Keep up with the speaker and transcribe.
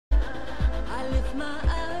my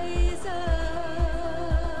eyes up.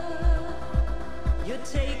 You're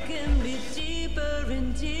taking me deeper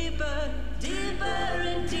and deeper, deeper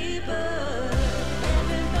and deeper.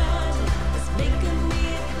 Everybody is making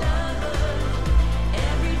me a lover.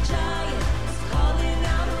 Every giant is calling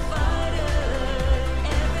out a fighter.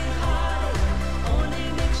 Every heart only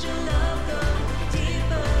makes your love go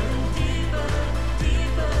deeper and deeper,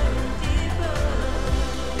 deeper and deeper.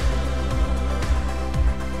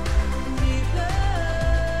 Deeper.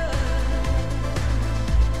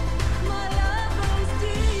 My love goes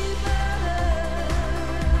deeper.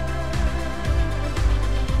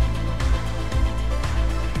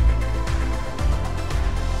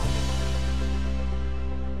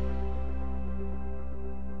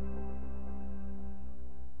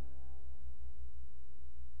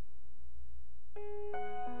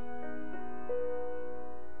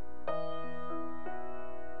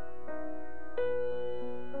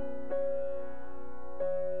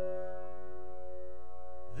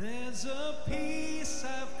 There's a peace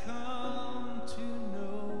I've come to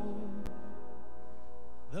know,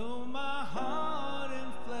 though my heart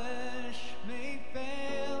and flesh may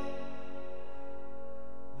fail.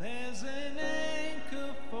 There's an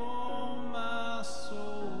anchor for my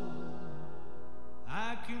soul.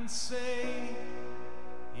 I can say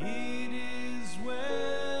it is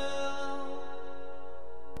well.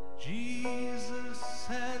 Jesus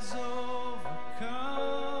has overcome,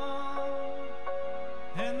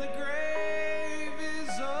 and the grave is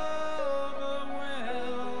overwhelmed.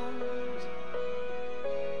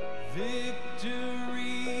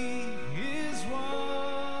 Victory is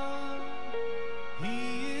won. He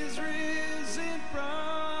is risen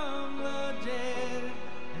from the dead,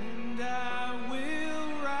 and I will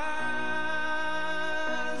rise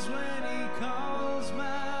when he calls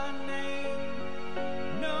my name.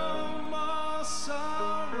 No more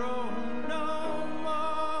sorrow, no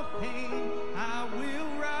more pain. I will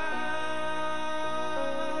rise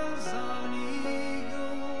on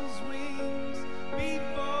eagle's wings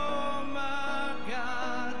before my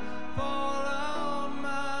God, fall on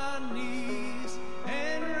my knees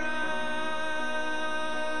and rise.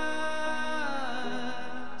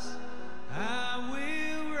 I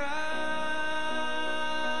will rise.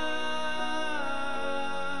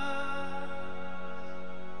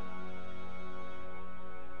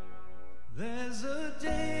 There's a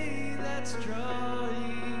day that's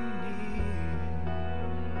drawing near,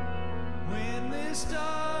 when this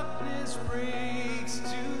darkness breaks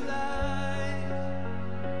to light,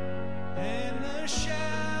 and the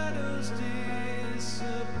shadows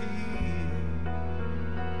disappear,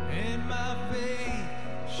 and my faith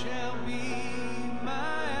shall be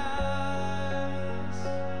my eyes.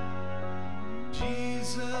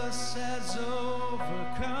 Jesus has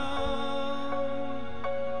overcome,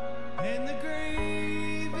 and the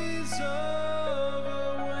grave is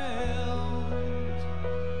overwhelmed.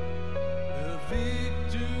 The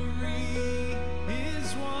victory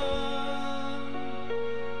is won.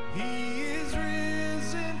 He is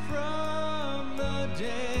risen from the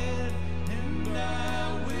dead, and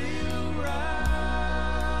I will rise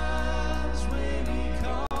when he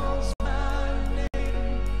calls my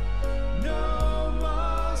name. No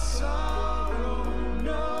more sorrow,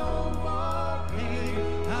 no more pain.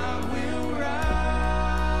 I will rise.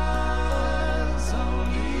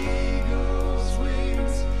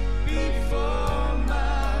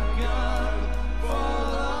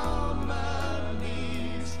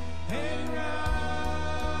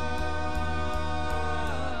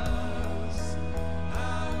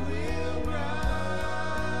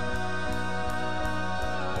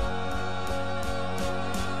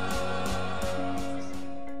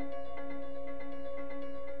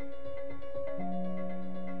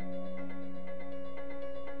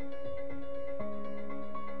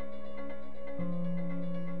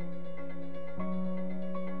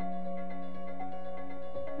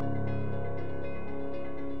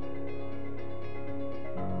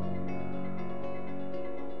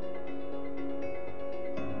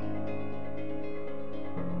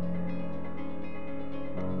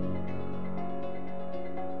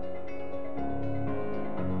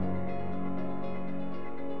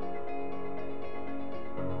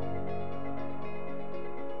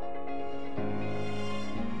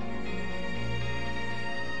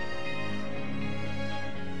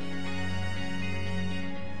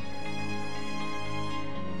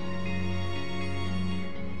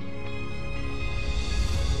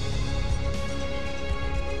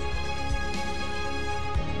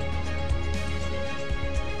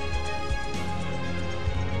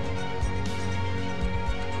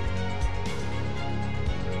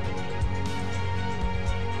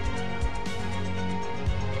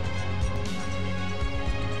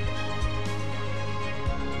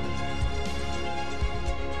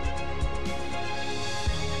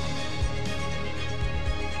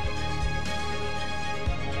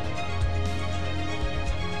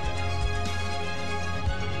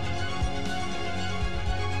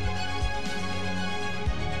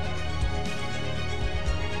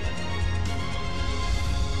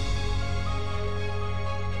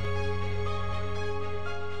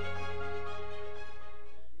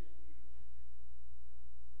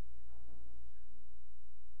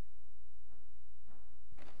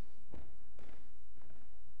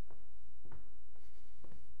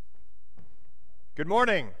 Good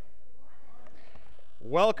morning.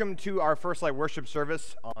 Welcome to our First Light worship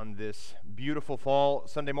service on this beautiful fall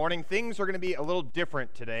Sunday morning. Things are going to be a little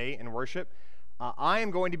different today in worship. I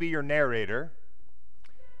am going to be your narrator,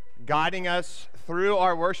 guiding us through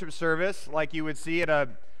our worship service like you would see at a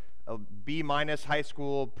B-minus high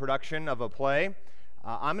school production of a play.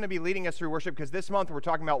 I'm going to be leading us through worship because this month we're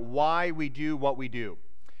talking about why we do what we do.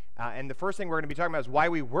 And the first thing we're going to be talking about is why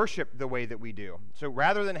we worship the way that we do. So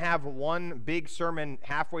rather than have one big sermon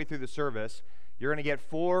halfway through the service, you're going to get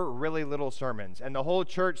 4 really little sermons. And the whole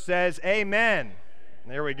church says, amen.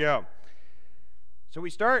 There we go. So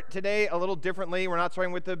we start today a little differently. We're not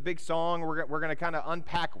starting with the big song. We're going to kind of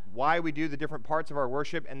unpack why we do the different parts of our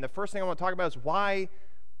worship. And the first thing I want to talk about is why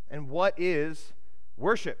and what is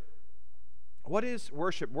worship. What is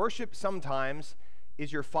worship? Worship sometimes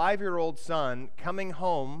is your 5-year-old son coming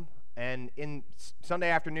home and in Sunday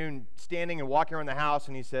afternoon standing and walking around the house,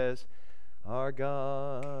 and he says, "Our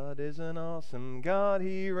God is an awesome God,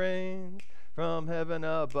 he reigns from heaven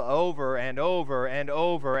up," over and over and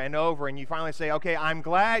over and over, and you finally say, "Okay, I'm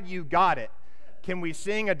glad you got it. Can we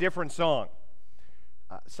sing a different song?"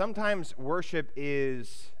 Sometimes worship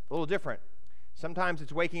is a little different. Sometimes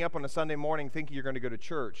it's waking up on a Sunday morning thinking you're going to go to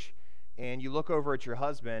church, and you look over at your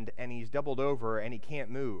husband, and he's doubled over, and he can't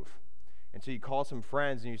move. And so you call some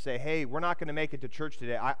friends, and you say, "Hey, we're not going to make it to church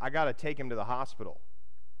today. I got to take him to the hospital."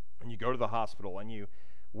 And you go to the hospital, and you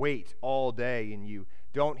wait all day, and you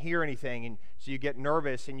don't hear anything, and so you get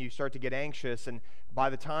nervous, and you start to get anxious, and by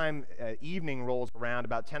the time evening rolls around,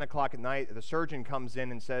 about 10 o'clock at night, the surgeon comes in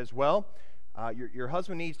and says, "Well, your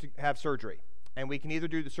husband needs to have surgery, and we can either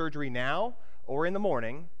do the surgery now or in the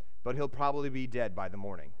morning, but he'll probably be dead by the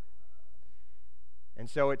morning." And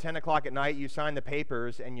so at 10 o'clock at night, you sign the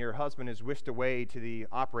papers, and your husband is whisked away to the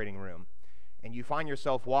operating room. And you find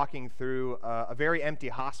yourself walking through a very empty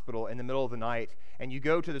hospital in the middle of the night, and you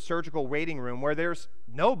go to the surgical waiting room where there's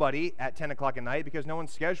nobody at 10 o'clock at night because no one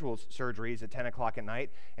schedules surgeries at 10 o'clock at night.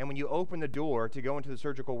 And when you open the door to go into the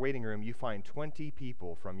surgical waiting room, you find 20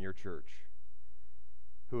 people from your church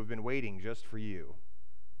who have been waiting just for you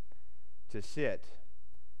to sit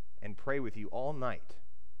and pray with you all night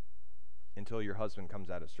until your husband comes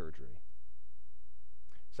out of surgery.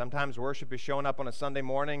 Sometimes worship is showing up on a Sunday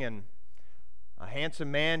morning, and a handsome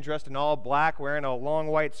man dressed in all black wearing a long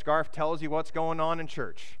white scarf tells you what's going on in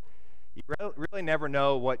church. You really never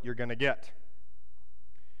know what you're going to get.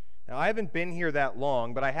 Now, I haven't been here that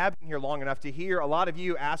long, but I have been here long enough to hear a lot of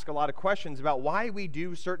you ask a lot of questions about why we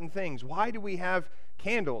do certain things. Why do we have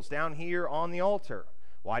candles down here on the altar?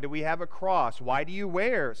 Why do we have a cross? Why do you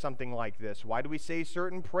wear something like this? Why do we say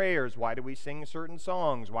certain prayers? Why do we sing certain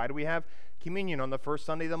songs? Why do we have communion on the first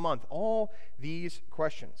Sunday of the month? All these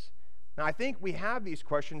questions. Now, I think we have these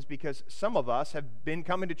questions because some of us have been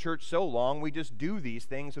coming to church so long, we just do these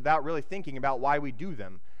things without really thinking about why we do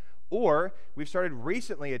them. Or we've started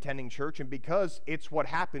recently attending church, and because it's what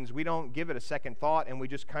happens, we don't give it a second thought, and we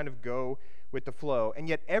just kind of go with the flow. And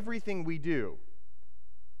yet everything we do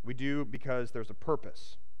because there's a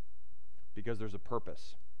purpose. Because there's a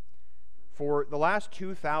purpose. For the last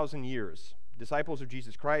 2,000 years, disciples of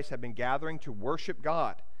Jesus Christ have been gathering to worship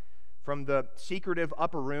God. From the secretive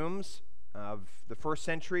upper rooms of the first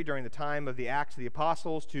century during the time of the Acts of the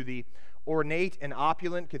Apostles, to the ornate and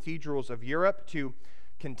opulent cathedrals of Europe, to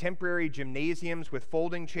contemporary gymnasiums with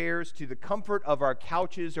folding chairs, to the comfort of our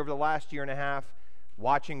couches over the last year and a half,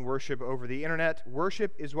 watching worship over the internet.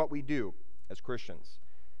 Worship is what we do as Christians,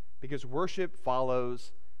 because worship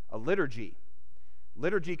follows a liturgy.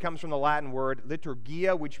 Liturgy comes from the Latin word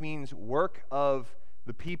liturgia, which means work of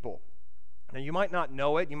the people. Now, you might not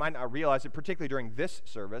know it, you might not realize it, particularly during this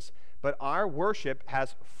service, but our worship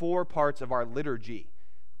has 4 parts of our liturgy.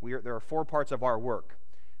 There are 4 parts of our work.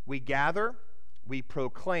 We gather, we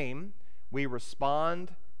proclaim, we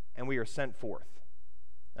respond, and we are sent forth.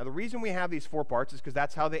 Now, the reason we have these 4 parts is because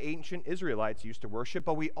that's how the ancient Israelites used to worship,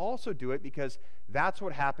 but we also do it because that's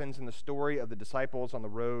what happens in the story of the disciples on the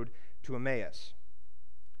road to Emmaus.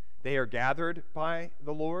 They are gathered by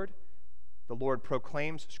the Lord. The Lord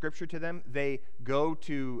proclaims Scripture to them. They go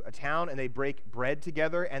to a town and they break bread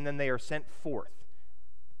together, and then they are sent forth.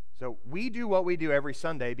 So we do what we do every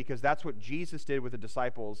Sunday because that's what Jesus did with the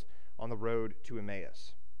disciples on the road to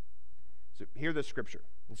Emmaus. So hear this Scripture.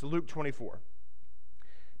 It's Luke 24.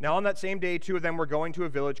 Now on that same day, 2 of them were going to a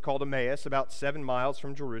village called Emmaus, about 7 miles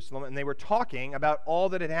from Jerusalem, and they were talking about all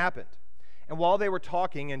that had happened. And while they were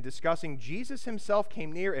talking and discussing, Jesus himself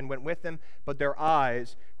came near and went with them, but their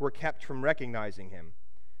eyes were kept from recognizing him.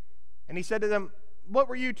 And he said to them, "What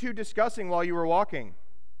were you two discussing while you were walking?"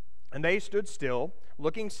 And they stood still,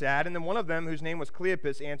 looking sad, and then one of them, whose name was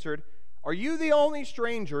Cleopas, answered, Are you the only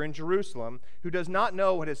stranger in Jerusalem who does not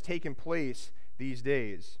know what has taken place these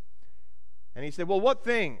days?" And he said, "Well, what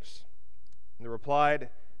things?" And they replied,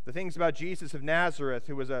 "The things about Jesus of Nazareth,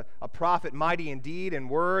 who was a prophet mighty in deed and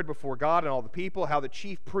word before God and all the people, how the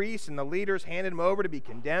chief priests and the leaders handed him over to be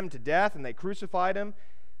condemned to death, and they crucified him.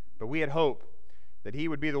 But we had hope that he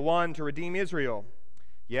would be the one to redeem Israel.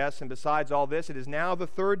 Yes, and besides all this, it is now the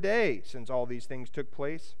third day since all these things took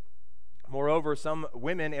place. Moreover, some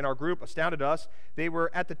women in our group astounded us. They were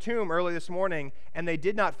at the tomb early this morning, and they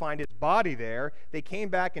did not find his body there. They came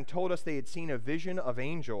back and told us they had seen a vision of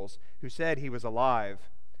angels who said he was alive.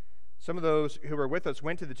 Some of those who were with us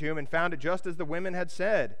went to the tomb and found it just as the women had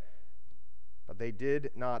said, but they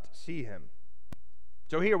did not see him."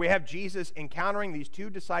 So here we have Jesus encountering these two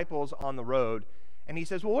disciples on the road, and he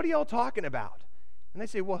says, "Well, what are y'all talking about?" And they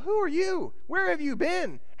say, "Well, who are you? Where have you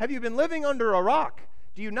been? Have you been living under a rock?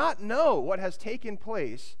 Do you not know what has taken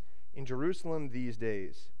place in Jerusalem these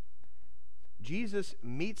days?" Jesus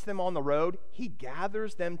meets them on the road. He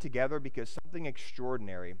gathers them together because something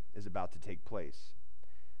extraordinary is about to take place.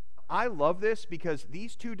 I love this because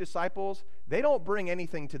these two disciples, they don't bring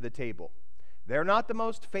anything to the table. They're not the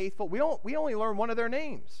most faithful. We only learn one of their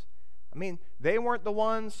names. I mean, they weren't the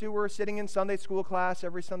ones who were sitting in Sunday school class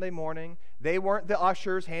every Sunday morning. They weren't the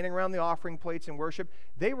ushers handing around the offering plates in worship.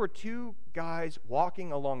 They were two guys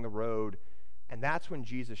walking along the road, and that's when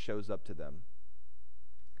Jesus shows up to them.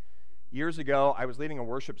 Years ago, I was leading a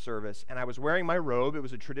worship service, and I was wearing my robe. It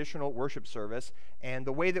was a traditional worship service, and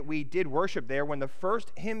the way that we did worship there, when the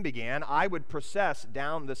first hymn began, I would process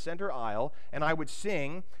down the center aisle, and I would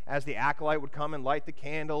sing as the acolyte would come and light the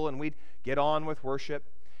candle, and we'd get on with worship.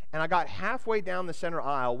 And I got halfway down the center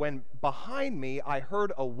aisle when behind me I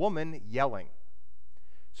heard a woman yelling.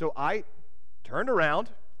 So I turned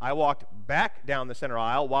around, I walked back down the center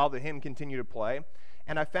aisle while the hymn continued to play,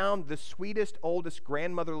 and I found the sweetest, oldest,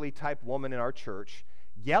 grandmotherly type woman in our church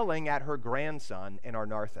yelling at her grandson in our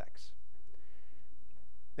narthex.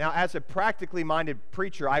 Now, as a practically minded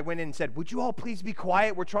preacher, I went in and said, "Would you all please be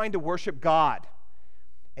quiet? We're trying to worship God."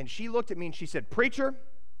 And she looked at me and she said, "Preacher,"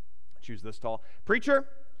 she was this tall, "Preacher,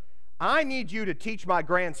 I need you to teach my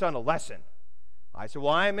grandson a lesson." I said,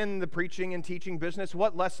 "Well, I'm in the preaching and teaching business.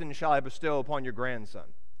 What lesson shall I bestow upon your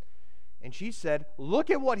grandson?" And she said, "Look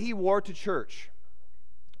at what he wore to church."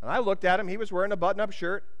 And I looked at him. He was wearing a button-up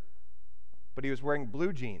shirt, but he was wearing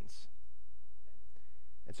blue jeans.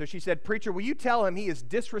 And so she said, "Preacher, will you tell him he is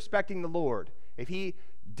disrespecting the Lord if he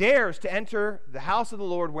dares to enter the house of the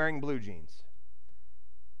Lord wearing blue jeans?"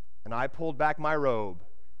 And I pulled back my robe,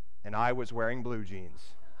 and I was wearing blue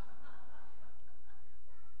jeans.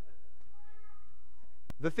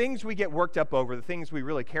 The things we get worked up over, the things we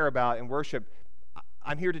really care about in worship,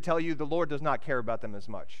 I'm here to tell you the Lord does not care about them as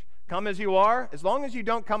much. Come as you are. As long as you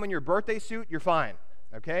don't come in your birthday suit, you're fine,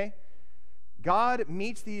 okay? God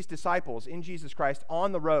meets these disciples in Jesus Christ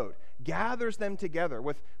on the road, gathers them together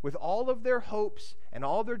with all of their hopes and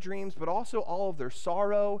all their dreams, but also all of their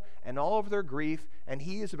sorrow and all of their grief, and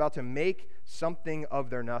he is about to make something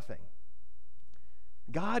of their nothing.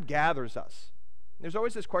 God gathers us. There's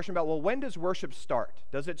always this question about, well, when does worship start?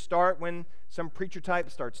 Does it start when some preacher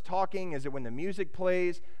type starts talking? Is it when the music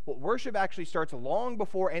plays? Well, worship actually starts long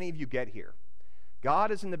before any of you get here.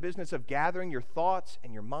 God is in the business of gathering your thoughts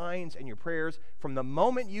and your minds and your prayers from the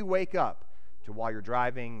moment you wake up to while you're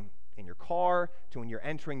driving in your car to when you're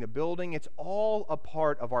entering the building. It's all a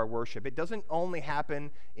part of our worship. It doesn't only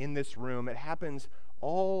happen in this room. It happens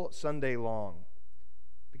all Sunday long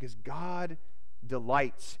because God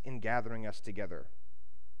delights in gathering us together.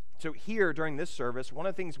 So here during this service, one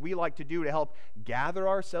of the things we like to do to help gather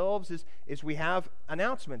ourselves is we have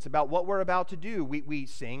announcements about what we're about to do. We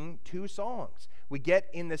sing 2 songs. We get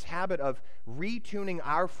in this habit of retuning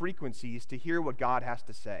our frequencies to hear what God has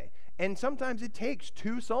to say. And sometimes it takes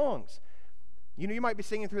 2 songs. You know, you might be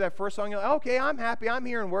singing through that first song, you're like, okay, I'm happy, I'm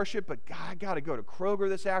here in worship, but God, I got to go to Kroger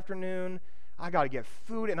this afternoon. I got to get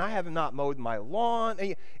food, and I have not mowed my lawn.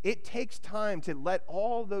 And it takes time to let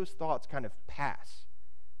all those thoughts kind of pass.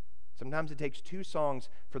 Sometimes it takes 2 songs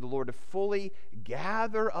for the Lord to fully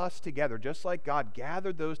gather us together, just like God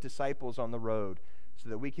gathered those disciples on the road, so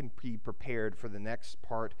that we can be prepared for the next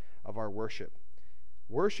part of our worship.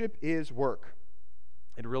 Worship is work.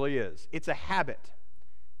 It really is. It's a habit.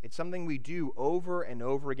 It's something we do over and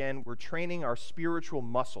over again. We're training our spiritual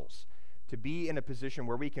muscles to be in a position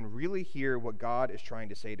where we can really hear what God is trying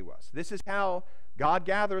to say to us. This is how God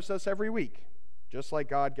gathers us every week, just like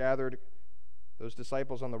God gathered those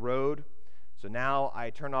disciples on the road. So now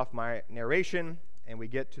I turn off my narration and we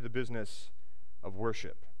get to the business of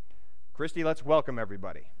worship. Christy, let's welcome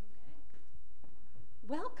everybody.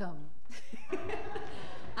 Welcome.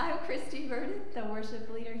 I'm Christy Burden, the worship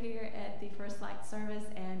leader here at the First Light service,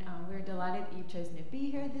 and we're delighted that you've chosen to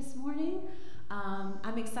be here this morning.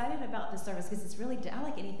 I'm excited about this service because it's really, I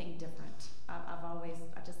like anything different. I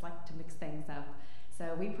just like to mix things up.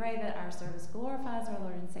 So we pray that our service glorifies our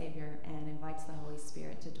Lord and Savior and invites the Holy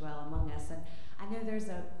Spirit to dwell among us. And I know there's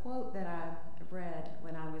a quote that I read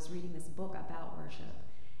when I was reading this book about worship.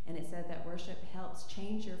 And it said that worship helps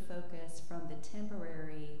change your focus from the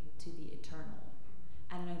temporary to the eternal.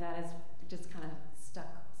 I don't know, that has just kind of stuck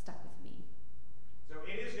with me. So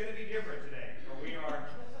it is going to be different today. We are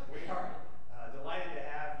delighted to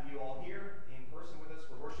have you all here in person with us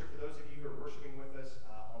for worship. For those of you who are worshiping with us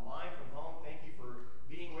online from home, thank you for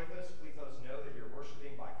being with us. Please let us know that you're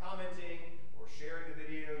worshiping by commenting or sharing the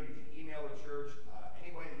video. You can email the church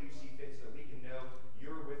any way that you see fit so that we can know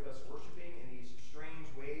you're with us worshiping in these strange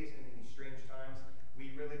ways and in these strange times.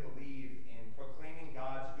 We really believe in proclaiming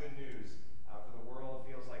God's good news for the world.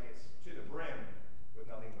 It feels like it's to the brim with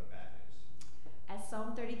nothing but bad news. As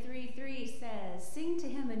Psalm 33:3 says, "Sing to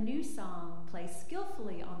him a new song, play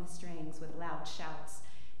skillfully on the strings with loud shouts.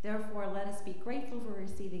 Therefore, let us be grateful for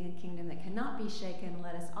receiving a kingdom that cannot be shaken.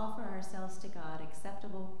 Let us offer ourselves to God,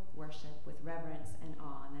 acceptable worship with reverence and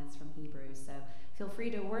awe." And that's from Hebrews. So feel free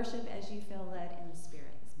to worship as you feel led in the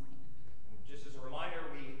Spirit this morning. Just as a reminder,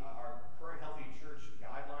 our current Healthy Church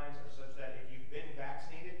guidelines are such that if you've been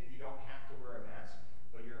vaccinated, you don't have to wear a mask,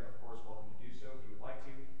 but you're, of course, welcome to do so if you would like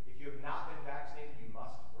to. If you have not been vaccinated, you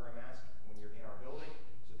must wear a mask when you're in our building.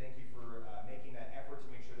 So thank you for making that effort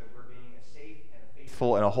to make sure that we're being a safe and a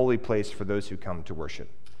faithful and a holy place for those who come to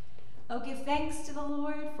worship. Oh, give thanks to the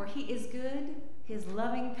Lord, for he is good. His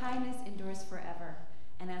loving kindness endures forever.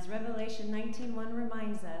 And as Revelation 19:1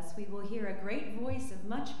 reminds us, we will hear a great voice of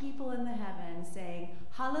much people in the heavens saying,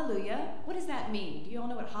 "Hallelujah." What does that mean? Do you all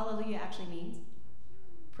know what hallelujah actually means?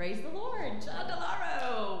 Praise the Lord. John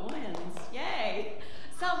DeLaro wins. Yay.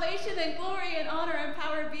 Salvation and glory and honor and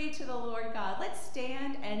power be to the Lord God. Let's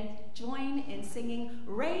stand and join in singing,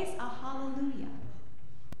 "Raise a Hallelujah."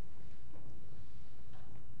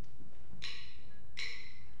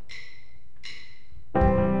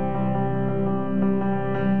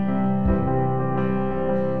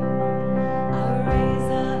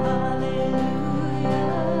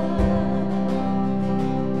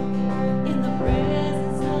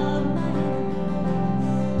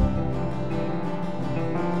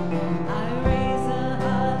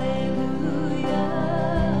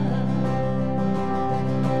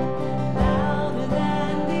 Loud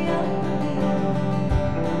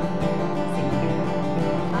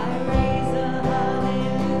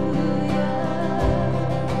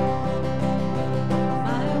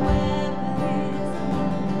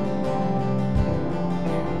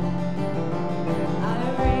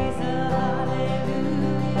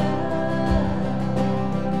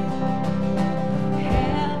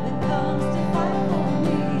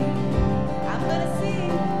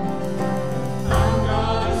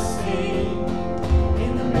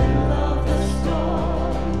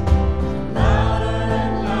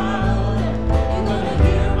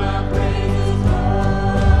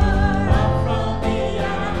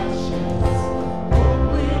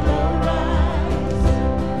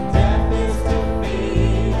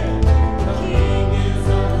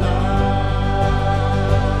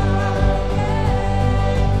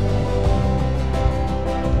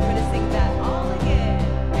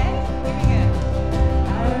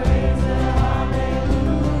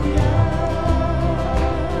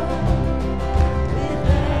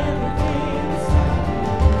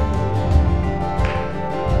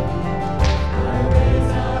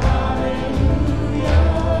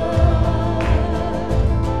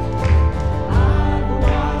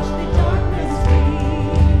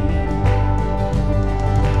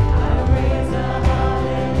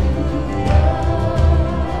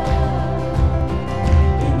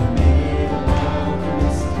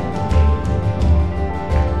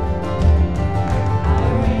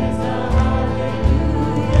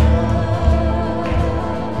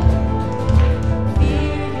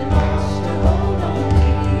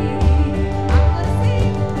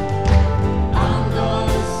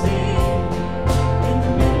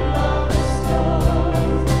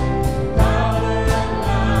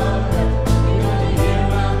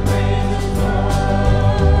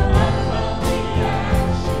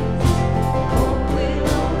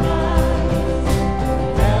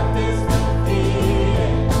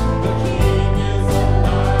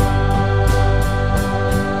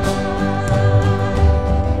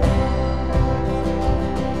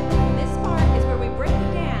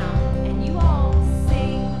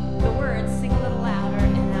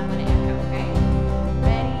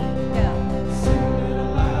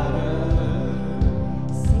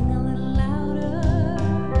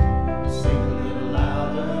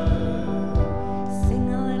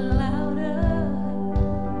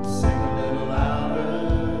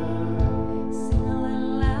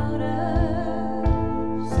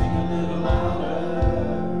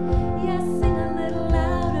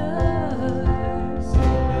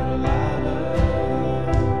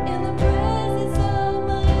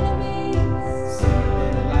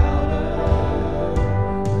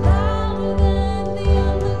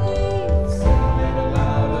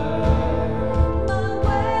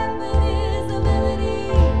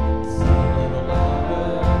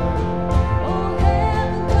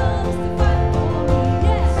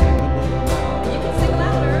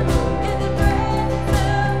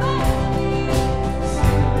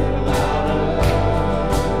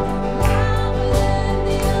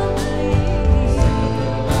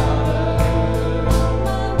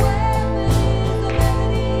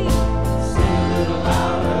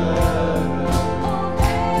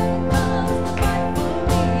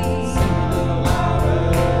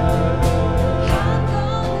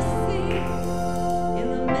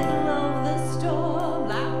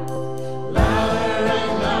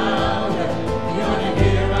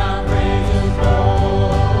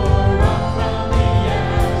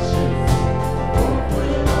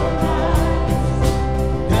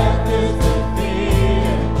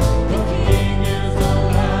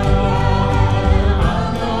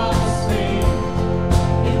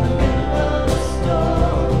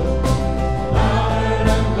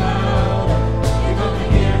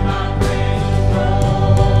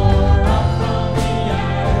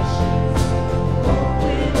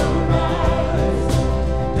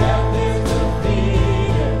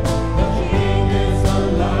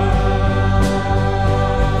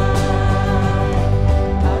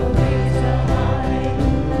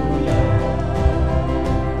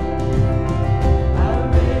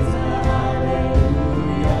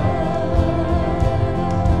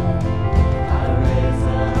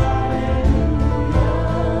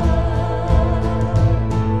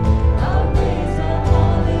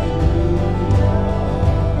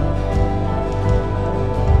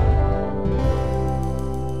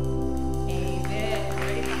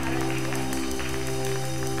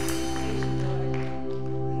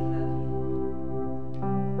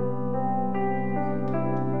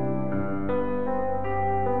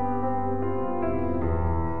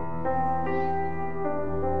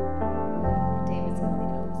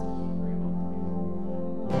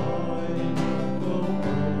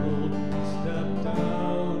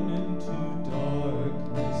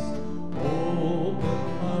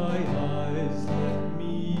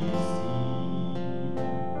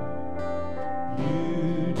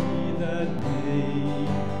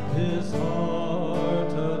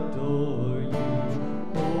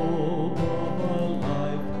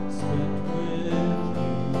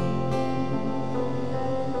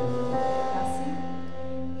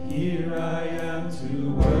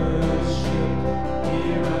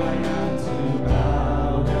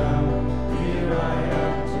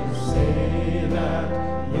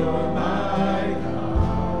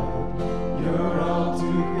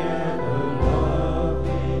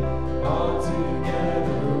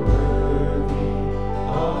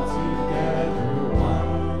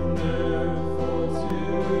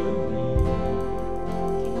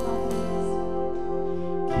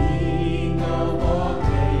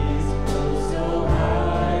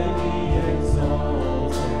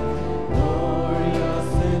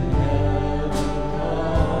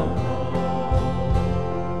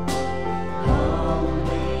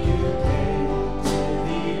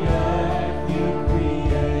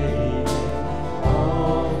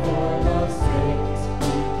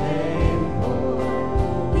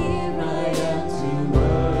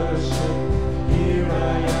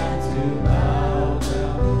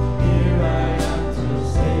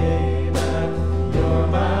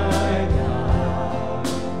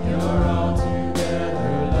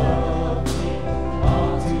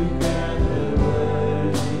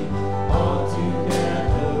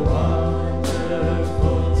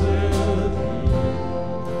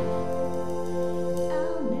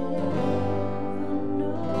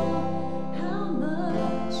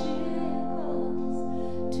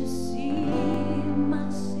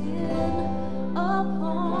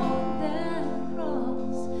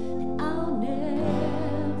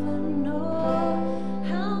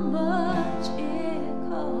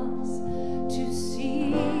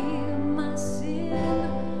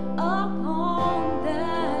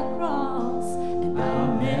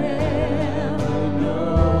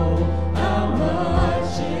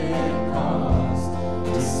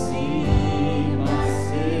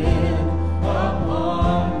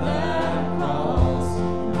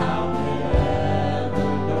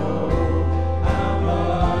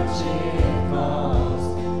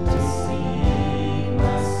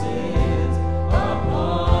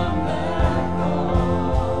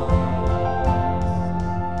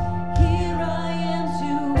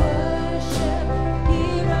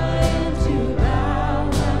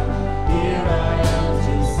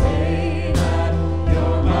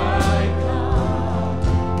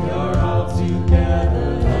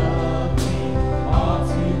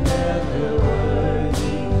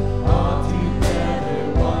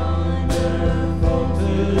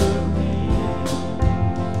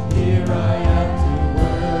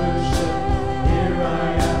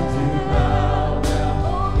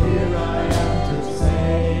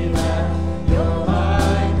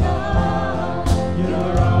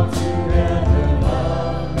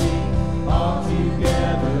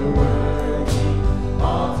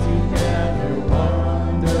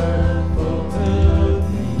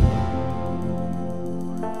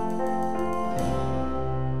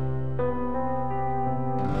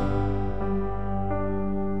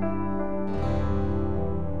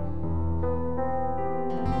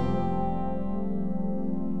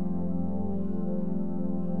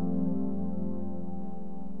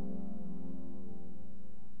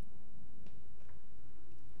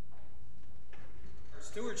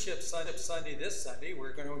Stewardship Sunday this Sunday.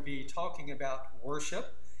 We're going to be talking about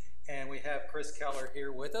worship, and we have Chris Keller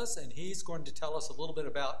here with us, and he's going to tell us a little bit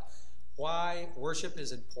about why worship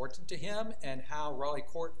is important to him and how Raleigh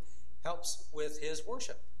Court helps with his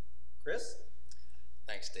worship. Chris?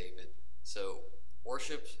 Thanks, David. So,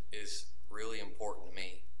 worship is really important to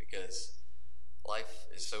me because life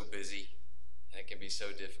is so busy and it can be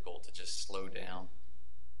so difficult to just slow down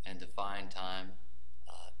and to find time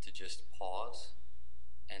to just pause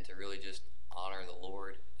and to really just honor the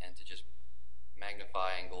Lord and to just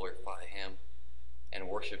magnify and glorify Him. And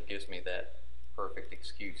worship gives me that perfect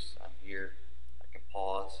excuse. I'm here, I can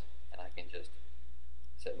pause, and I can just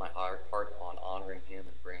set my heart on honoring Him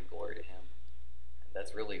and bringing glory to Him. And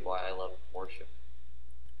that's really why I love worship.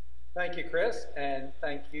 Thank you, Chris, and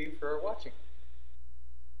thank you for watching.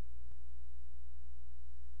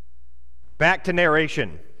 Back to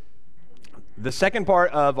narration. The second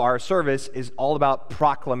part of our service is all about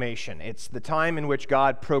proclamation. It's the time in which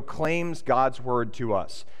God proclaims God's word to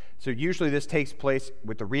us. So usually this takes place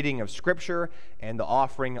with the reading of Scripture and the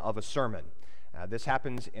offering of a sermon. This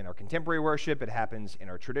happens in our contemporary worship. It happens in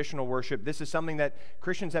our traditional worship. This is something that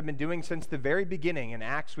Christians have been doing since the very beginning. In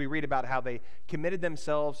Acts, we read about how they committed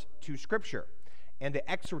themselves to Scripture and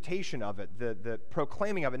the exhortation of it, the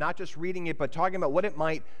proclaiming of it, not just reading it, but talking about what it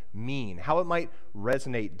might mean, how it might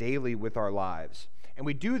resonate daily with our lives. And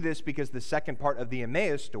we do this because the second part of the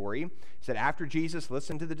Emmaus story is that after Jesus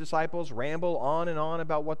listened to the disciples ramble on and on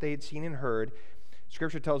about what they had seen and heard,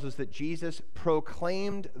 Scripture tells us that Jesus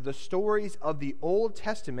proclaimed the stories of the Old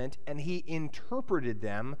Testament and he interpreted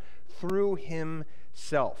them through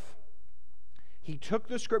himself. He took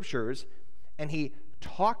the Scriptures and he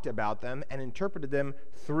talked about them and interpreted them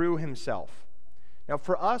through himself. Now,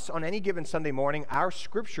 for us, on any given Sunday morning, our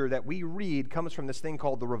scripture that we read comes from this thing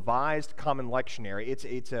called the Revised Common Lectionary.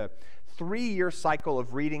 It's a 3-year cycle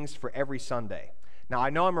of readings for every Sunday. Now, I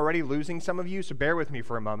know I'm already losing some of you, so bear with me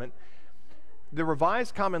for a moment. The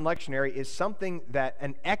Revised Common Lectionary is something that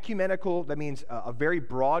an ecumenical, that means a very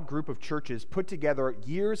broad group of churches put together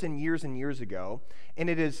years and years and years ago, and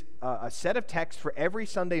it is a set of texts for every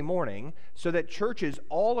Sunday morning so that churches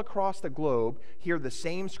all across the globe hear the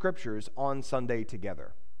same scriptures on Sunday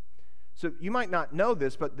together. So you might not know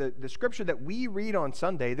this, but the scripture that we read on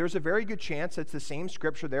Sunday, there's a very good chance it's the same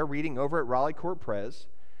scripture they're reading over at Raleigh Court Pres,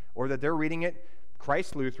 or that they're reading at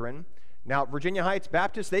Christ Lutheran. Now, Virginia Heights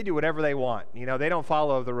Baptist, they do whatever they want. You know, they don't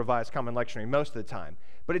follow the Revised Common Lectionary most of the time.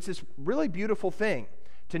 But it's this really beautiful thing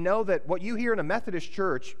to know that what you hear in a Methodist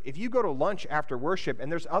church, if you go to lunch after worship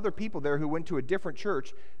and there's other people there who went to a different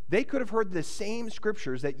church, they could have heard the same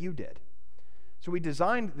scriptures that you did. So we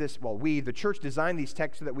designed this, the church designed these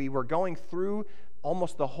texts so that we were going through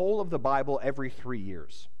almost the whole of the Bible every 3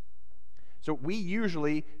 years. So we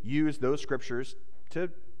usually use those scriptures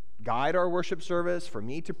to guide our worship service, for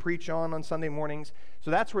me to preach on Sunday mornings.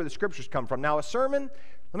 So that's where the scriptures come from. Now, a sermon,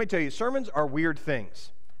 let me tell you, sermons are weird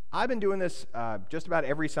things. I've been doing this just about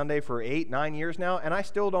every Sunday for 8-9 years now, and I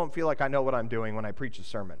still don't feel like I know what I'm doing when I preach a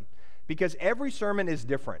sermon, because every sermon is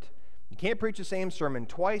different. You can't preach the same sermon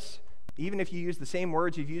twice, even if you use the same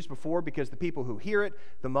words you've used before, because the people who hear it,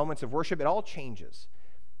 the moments of worship, it all changes.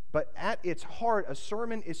 But at its heart, a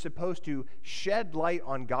sermon is supposed to shed light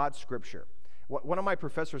on God's Scripture. One of my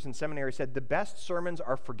professors in seminary said the best sermons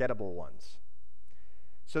are forgettable ones.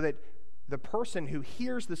 So that the person who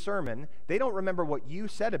hears the sermon, they don't remember what you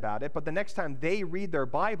said about it, but the next time they read their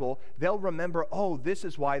Bible, they'll remember, oh, this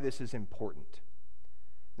is why this is important.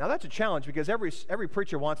 Now that's a challenge because every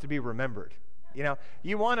preacher wants to be remembered. You know,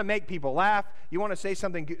 you want to make people laugh, you want to say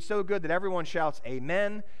something so good that everyone shouts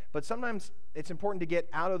amen, but sometimes it's important to get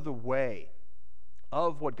out of the way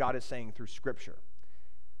of what God is saying through Scripture.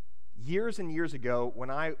 Years and years ago, when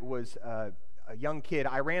I was a young kid,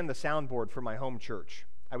 I ran the soundboard for my home church.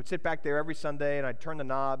 I would sit back there every Sunday, and I'd turn the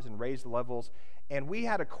knobs and raise the levels. And we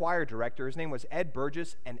had a choir director. His name was Ed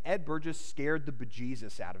Burgess, and Ed Burgess scared the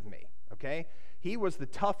bejesus out of me, okay? He was the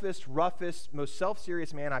toughest, roughest, most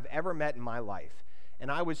self-serious man I've ever met in my life. And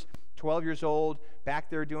I was 12 years old, back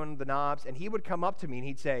there doing the knobs, and he would come up to me, and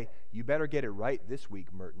he'd say, "You better get it right this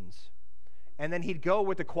week, Mertens." And then he'd go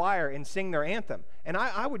with the choir and sing their anthem. And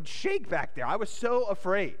I would shake back there. I was so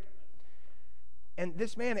afraid. And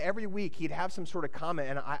this man, every week, he'd have some sort of comment,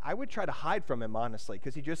 and I would try to hide from him, honestly,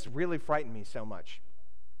 because he just really frightened me so much.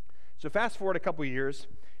 So fast forward a couple years,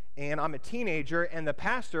 and I'm a teenager, and the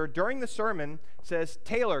pastor, during the sermon, says,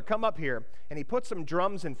 "Taylor, come up here." And he puts some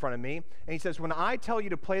drums in front of me, and he says, "When I tell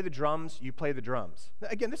you to play the drums, you play the drums." Now,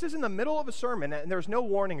 again, this is in the middle of a sermon, and there's no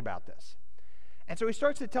warning about this. And so he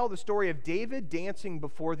starts to tell the story of David dancing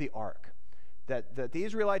before the ark. that the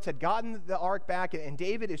Israelites had gotten the ark back, and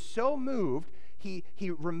David is so moved, he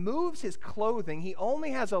removes his clothing. He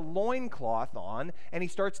only has a loincloth on, and he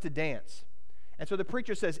starts to dance. And so the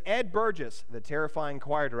preacher says, Ed Burgess, the terrifying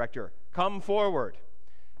choir director, come forward.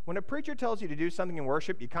 When a preacher tells you to do something in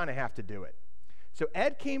worship, you kind of have to do it. So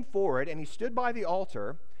Ed came forward, and he stood by the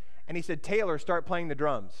altar, and he said, Taylor, start playing the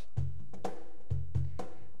drums.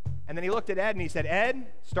 And then he looked at Ed, and he said, Ed,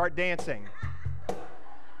 start dancing.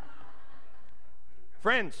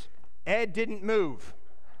 Friends, Ed didn't move.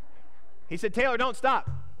 He said, Taylor, don't stop.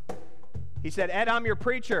 He said, Ed, I'm your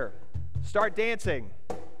preacher. Start dancing.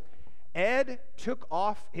 Ed took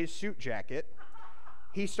off his suit jacket.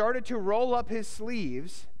 He started to roll up his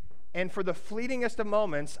sleeves, and for the fleetingest of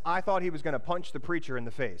moments, I thought he was going to punch the preacher in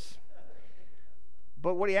the face.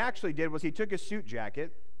 But what he actually did was he took his suit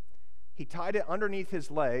jacket, he tied it underneath his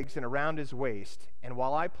legs and around his waist, and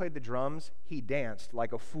while I played the drums, he danced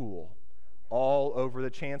like a fool all over the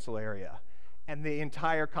chancel area, and the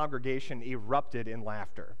entire congregation erupted in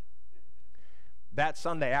laughter. That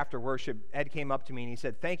Sunday after worship, Ed came up to me and he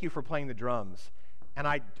said, thank you for playing the drums. And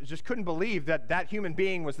I just couldn't believe that that human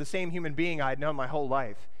being was the same human being I had known my whole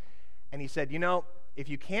life. And he said, you know, if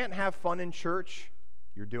you can't have fun in church,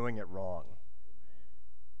 you're doing it wrong.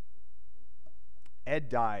 Ed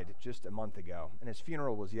died just a month ago, and his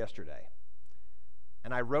funeral was yesterday.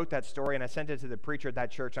 And I wrote that story, and I sent it to the preacher at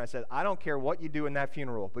that church, and I said, I don't care what you do in that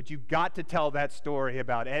funeral, but you've got to tell that story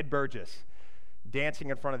about Ed Burgess dancing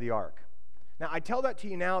in front of the ark. Now, I tell that to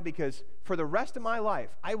you now because for the rest of my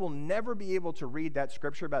life, I will never be able to read that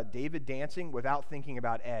scripture about David dancing without thinking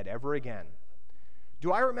about Ed ever again.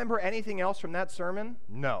 Do I remember anything else from that sermon?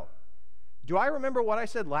 No. Do I remember what I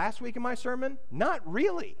said last week in my sermon? Not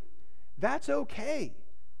really. That's okay.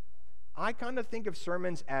 I kind of think of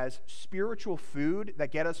sermons as spiritual food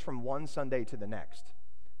that get us from one Sunday to the next.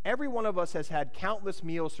 Every one of us has had countless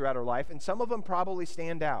meals throughout our life, and some of them probably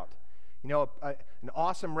stand out. You know, an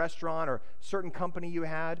awesome restaurant or certain company you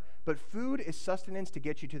had, but food is sustenance to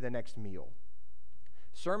get you to the next meal.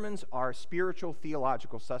 Sermons are spiritual,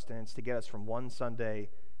 theological sustenance to get us from one Sunday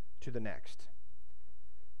to the next.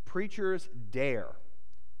 Preachers dare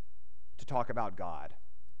to talk about God,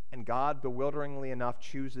 and God, bewilderingly enough,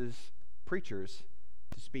 chooses preachers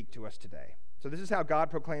to speak to us today. So this is how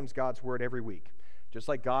God proclaims God's word every week. Just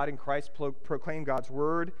like God and Christ proclaimed God's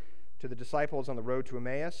word to the disciples on the road to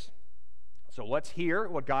Emmaus. So let's hear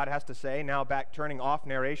what God has to say. Now back, turning off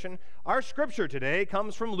narration. Our scripture today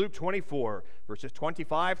comes from Luke 24, verses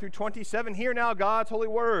 25 through 27. Hear now God's holy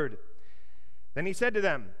word. Then he said to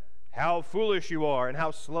them, how foolish you are, and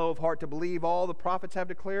how slow of heart to believe all the prophets have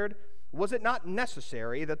declared. Was it not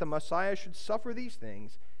necessary that the Messiah should suffer these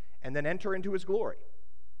things and then enter into his glory?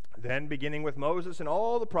 Then, beginning with Moses and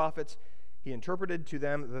all the prophets, he interpreted to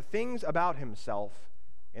them the things about himself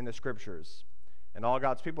in the scriptures. And all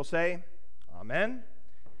God's people say, Amen.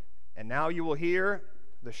 And now you will hear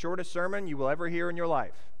the shortest sermon you will ever hear in your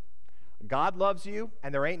life. God loves you,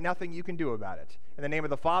 and there ain't nothing you can do about it. In the name of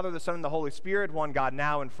the Father, the Son, and the Holy Spirit, one God,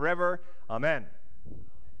 now and forever. Amen.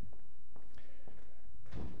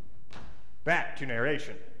 Back to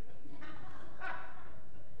narration.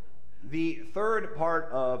 The third part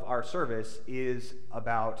of our service is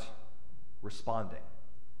about responding.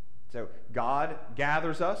 So God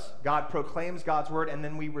gathers us, God proclaims God's word, and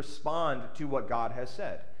then we respond to what God has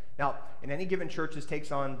said. Now, in any given church, this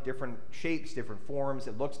takes on different shapes, different forms.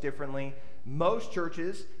 It looks differently. Most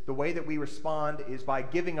churches, the way that we respond is by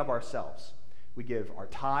giving of ourselves. We give our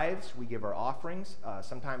tithes, we give our offerings.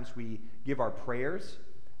 Sometimes we give our prayers.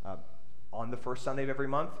 On the first Sunday of every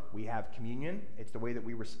month, we have communion. It's the way that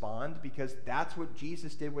we respond because that's what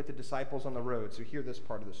Jesus did with the disciples on the road. So hear this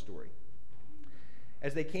part of the story.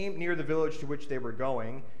 As they came near the village to which they were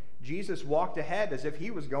going, Jesus walked ahead as if he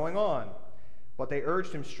was going on. But they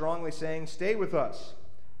urged him strongly, saying, stay with us,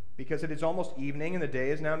 because it is almost evening and the day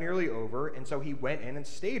is now nearly over. And so he went in and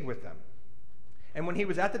stayed with them. And when he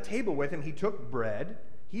was at the table with them, he took bread,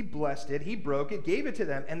 he blessed it, he broke it, gave it to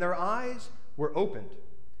them, and their eyes were opened.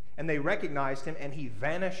 And they recognized him, and he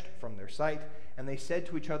vanished from their sight. And they said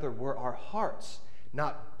to each other, were our hearts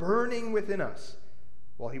not burning within us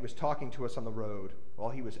while he was talking to us on the road, while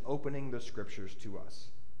he was opening the scriptures to us?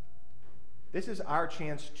 This is our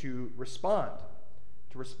chance to respond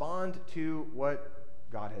to what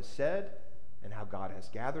God has said and how God has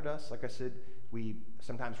gathered us. Like I said, we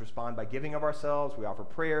sometimes respond by giving of ourselves. We offer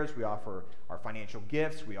prayers. We offer our financial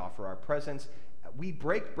gifts. We offer our presence. We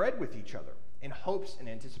break bread with each other in hopes and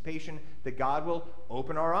anticipation that God will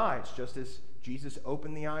open our eyes, just as Jesus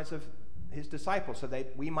opened the eyes of his disciples, so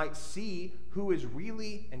that we might see who is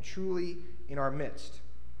really and truly in our midst.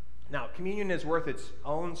 Now, communion is worth its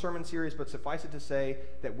own sermon series, but suffice it to say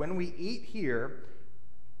that when we eat here,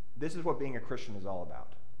 this is what being a Christian is all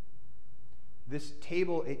about. This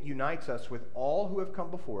table, it unites us with all who have come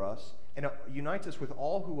before us, and it unites us with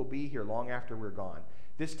all who will be here long after we're gone.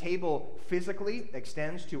 This table physically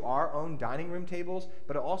extends to our own dining room tables,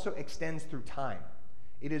 but it also extends through time.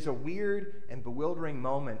 It is a weird and bewildering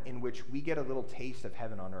moment in which we get a little taste of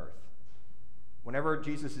heaven on earth. Whenever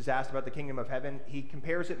Jesus is asked about the kingdom of heaven, he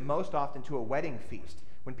compares it most often to a wedding feast,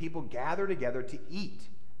 when people gather together to eat,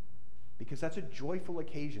 because that's a joyful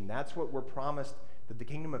occasion. That's what we're promised that the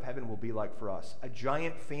kingdom of heaven will be like for us, a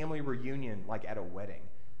giant family reunion like at a wedding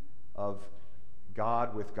of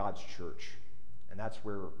God with God's church, and that's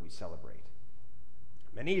where we celebrate.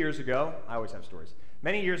 Many years ago, I always have stories.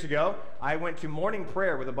 Many years ago, I went to morning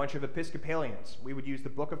prayer with a bunch of Episcopalians. We would use the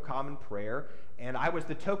Book of Common Prayer, and I was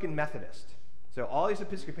the token Methodist. So all these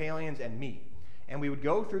Episcopalians and me. And we would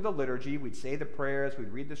go through the liturgy, we'd say the prayers, we'd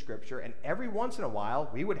read the scripture, and every once in a while,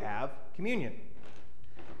 we would have communion.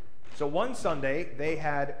 So one Sunday, they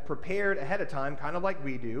had prepared ahead of time, kind of like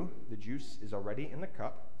we do. The juice is already in the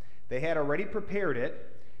cup. They had already prepared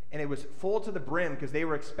it, and it was full to the brim because they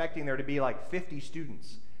were expecting there to be like 50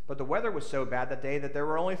 students. But the weather was so bad that day that there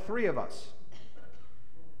were only 3 of us.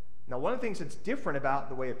 Now, one of the things that's different about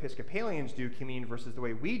the way Episcopalians do communion versus the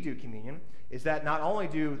way we do communion is that not only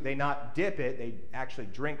do they not dip it, they actually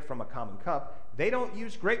drink from a common cup, they don't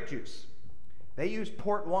use grape juice. They use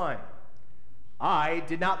port wine. I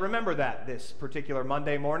did not remember that this particular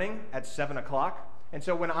Monday morning at 7 o'clock. And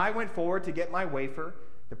so when I went forward to get my wafer,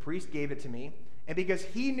 the priest gave it to me. And because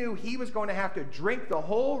he knew he was going to have to drink the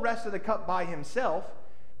whole rest of the cup by himself,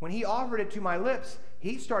 when he offered it to my lips,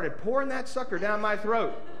 he started pouring that sucker down my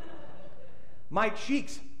throat. My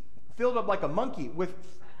cheeks filled up like a monkey with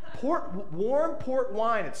warm port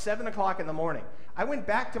wine at 7 o'clock in the morning. I went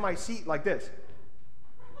back to my seat like this,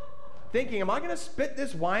 thinking, am I going to spit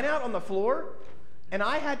this wine out on the floor? And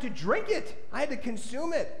I had to drink it. I had to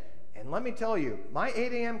consume it. And let me tell you, my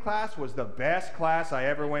 8 a.m. class was the best class I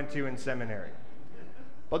ever went to in seminary.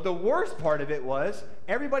 But the worst part of it was,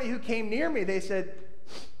 everybody who came near me, they said,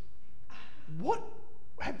 "What?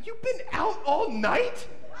 Have you been out all night?"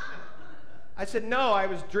 I said, "No, I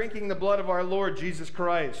was drinking the blood of our Lord Jesus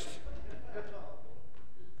Christ."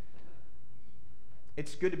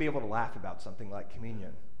 It's good to be able to laugh about something like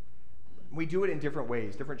communion. We do it in different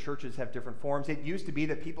ways. Different churches have different forms. It used to be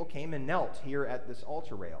that people came and knelt here at this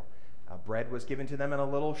altar rail. Bread was given to them in a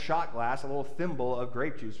little shot glass. A little thimble of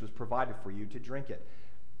grape juice was provided for you to drink it.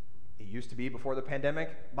 It used to be, before the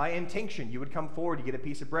pandemic, by intinction. You would come forward, you get a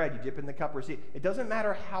piece of bread, you dip in the cup, receive. It doesn't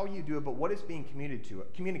matter how you do it, but what is being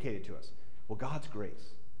communicated to us? Well, God's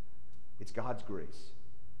grace. It's God's grace.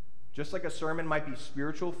 Just like a sermon might be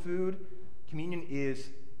spiritual food, communion is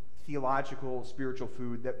theological, spiritual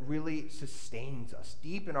food that really sustains us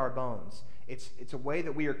deep in our bones. It's a way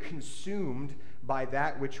that we are consumed by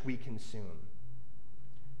that which we consume.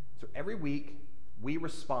 So every week, we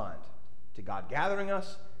respond to God gathering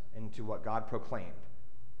us and to what God proclaimed.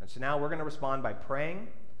 And so now we're going to respond by praying,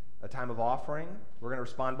 a time of offering. We're going to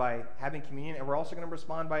respond by having communion, and we're also going to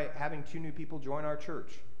respond by having 2 new people join our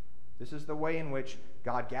church. This is the way in which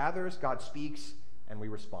God gathers, God speaks, and we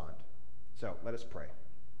respond. So let us pray.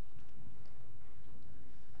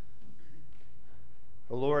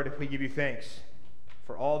 O Lord, we give you thanks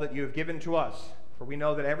for all that you have given to us, for we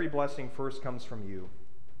know that every blessing first comes from you.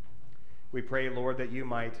 We pray, Lord, that you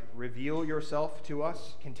might reveal yourself to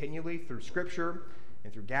us continually through Scripture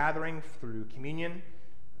and through gathering, through communion,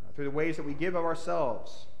 through the ways that we give of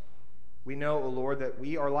ourselves. We know, O Lord, that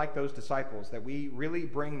we are like those disciples, that we really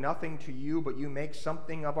bring nothing to you, but you make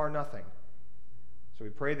something of our nothing. So we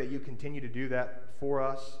pray that you continue to do that for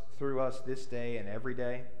us, through us this day and every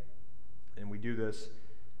day. And we do this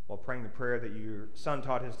while praying the prayer that your Son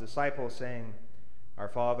taught his disciples, saying, "Our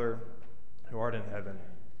Father, who art in heaven,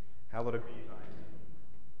 hallowed be thy name.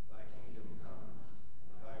 Thy kingdom come,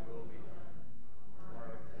 thy will be done, on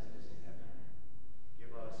earth as it is in heaven.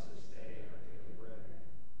 Give us this day our daily bread, and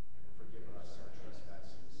forgive us our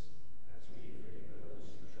trespasses, as we forgive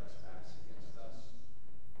those who trespass against us.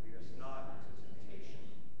 Lead us not into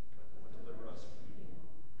temptation, but deliver us from evil.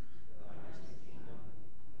 For thine is the kingdom,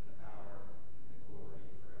 and the power, and the glory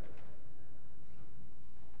forever."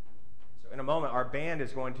 So in a moment, our band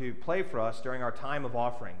is going to play for us during our time of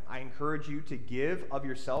offering. I encourage you to give of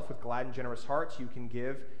yourself with glad and generous hearts. You can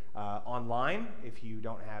give online if you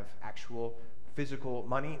don't have actual physical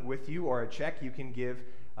money with you, or a check. You can give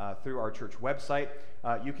through our church website.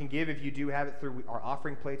 You can give if you do have it through our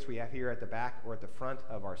offering plates we have here at the back or at the front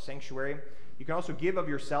of our sanctuary. You can also give of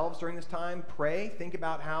yourselves during this time. Pray, think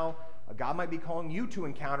about how God might be calling you to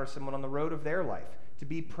encounter someone on the road of their life, to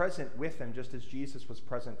be present with them just as Jesus was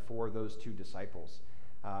present for those two disciples.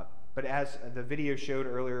 But as the video showed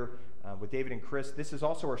earlier with David and Chris, this is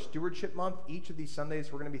also our stewardship month. Each of these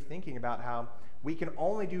Sundays we're going to be thinking about how we can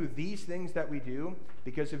only do these things that we do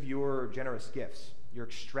because of your generous gifts, your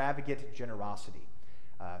extravagant generosity.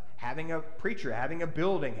 Having a preacher, having a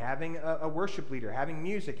building, having a worship leader, having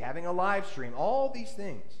music, having a live stream, all these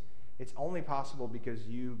things, it's only possible because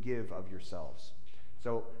you give of yourselves.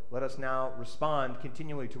 So let us now respond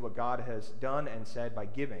continually to what God has done and said by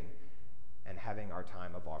giving and having our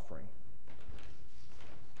time of offering.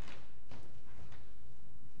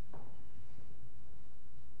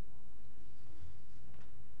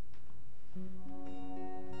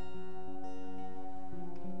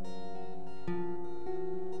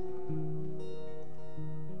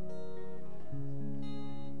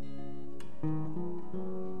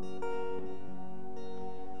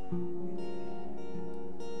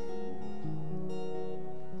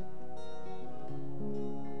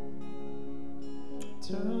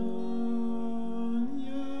 Turn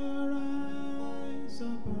your eyes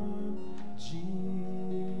upon Jesus.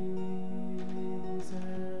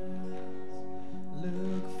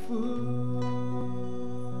 Look full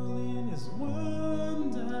in his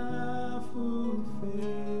wonderful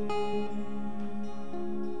face,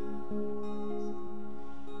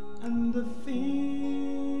 and the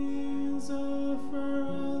things of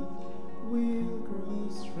earth will grow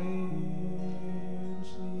strangely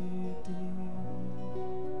dim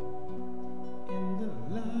in the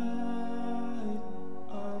light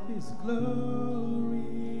of his glory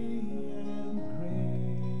and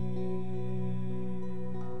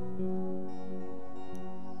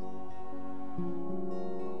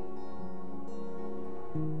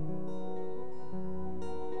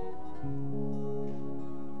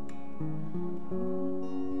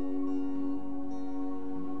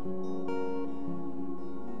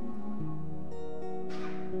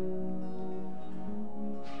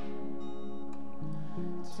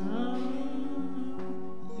turn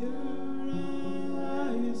your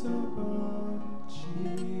eyes upon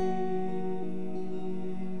Jesus.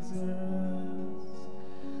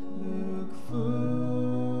 Look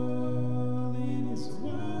full in his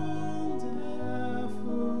wonderful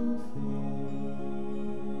face,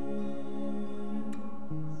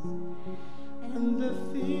 and the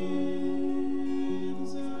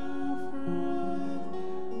things of earth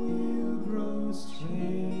will grow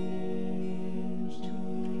strangely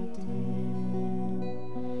dim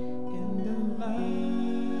in the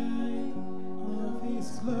light of his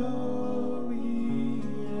glory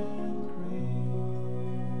and grace,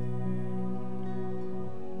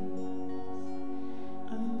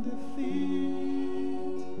 and the things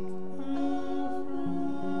of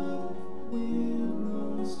earth will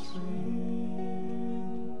grow strangely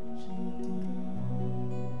dim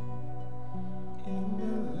in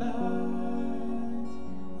the light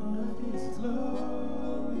of his glory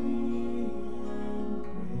and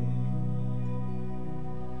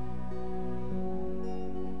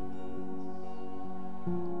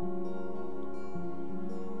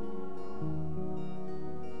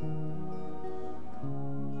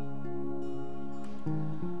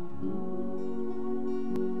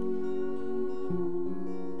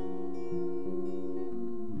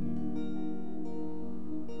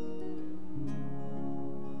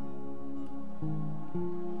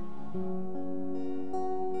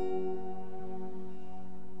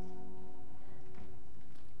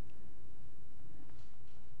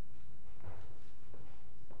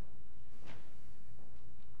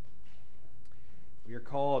We are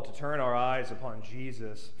called to turn our eyes upon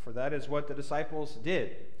Jesus, for that is what the disciples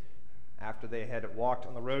did. After they had walked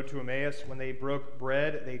on the road to Emmaus, when they broke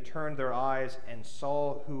bread, they turned their eyes and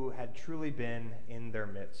saw who had truly been in their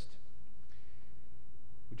midst.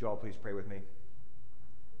 Would you all please pray with me?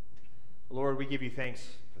 Lord, we give you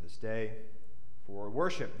thanks for this day, for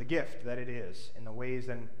worship, the gift that it is, and the ways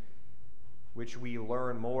in which we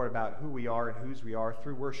learn more about who we are and whose we are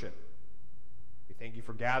through worship. We thank you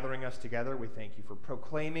for gathering us together. We thank you for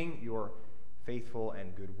proclaiming your faithful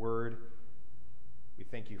and good word. We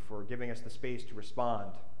thank you for giving us the space to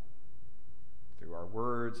respond through our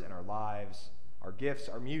words and our lives, our gifts,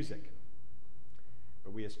 our music.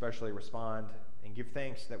 But we especially respond and give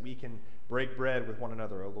thanks that we can break bread with one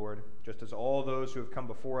another, O Lord, just as all those who have come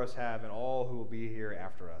before us have and all who will be here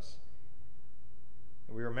after us.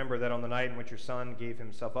 And we remember that on the night in which your Son gave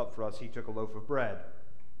himself up for us, he took a loaf of bread.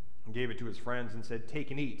 and gave it to his friends and said,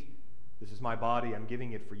 "Take and eat. This is my body. I'm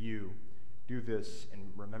giving it for you. Do this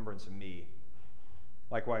in remembrance of me."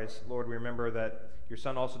 Likewise, Lord, we remember that your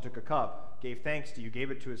Son also took a cup, gave thanks to you,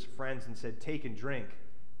 gave it to his friends, and said, "Take and drink.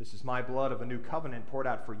 This is my blood of a new covenant poured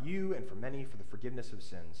out for you and for many for the forgiveness of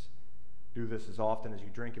sins. Do this as often as you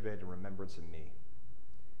drink of it in remembrance of me."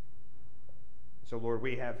 So, Lord,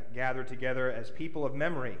 we have gathered together as people of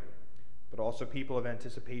memory, but also people of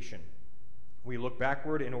anticipation. We look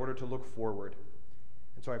backward in order to look forward.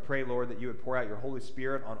 And so I pray, Lord, that you would pour out your Holy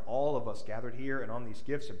Spirit on all of us gathered here and on these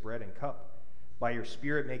gifts of bread and cup. By your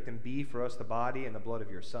Spirit, make them be for us the body and the blood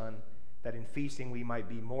of your Son, that in feasting we might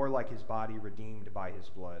be more like his body, redeemed by his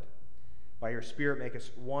blood. By your Spirit, make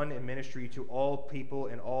us one in ministry to all people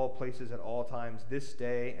in all places at all times, this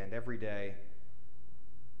day and every day.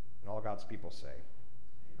 And all God's people say,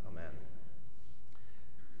 Amen.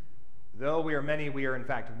 Though we are many, we are in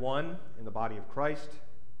fact one in the body of Christ.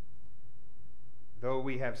 Though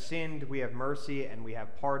we have sinned, we have mercy, and we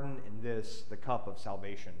have pardon in this, the cup of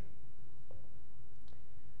salvation.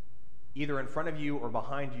 Either in front of you or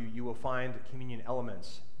behind you, you will find communion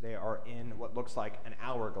elements. They are in what looks like an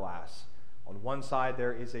hourglass. On one side,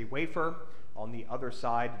 there is a wafer. On the other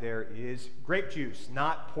side, there is grape juice,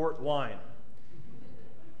 not port wine.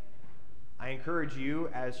 I encourage you,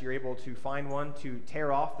 as you're able to find one, to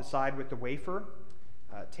tear off the side with the wafer.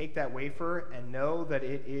 Take that wafer and know that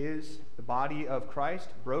it is the body of Christ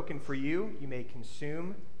broken for you. You may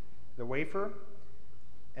consume the wafer,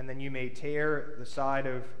 and then you may tear the side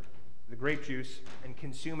of the grape juice and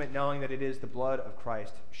consume it, knowing that it is the blood of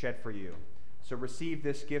Christ shed for you. So receive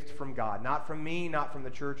this gift from God, not from me, not from the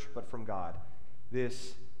church, but from God.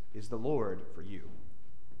 This is the Lord for you.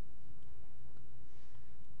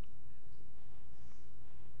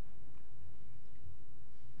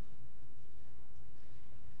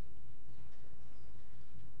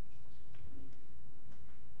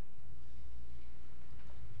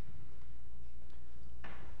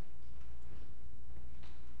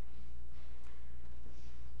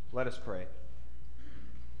 Let us pray.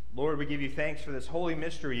 Lord, we give you thanks for this holy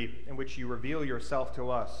mystery in which you reveal yourself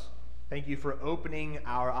to us. Thank you for opening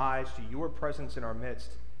our eyes to your presence in our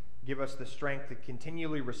midst. Give us the strength to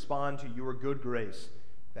continually respond to your good grace,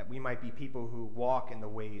 that we might be people who walk in the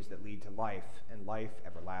ways that lead to life and life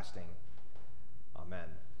everlasting. Amen.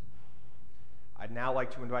 I'd now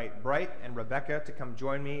like to invite Bright and Rebecca to come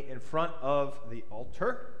join me in front of the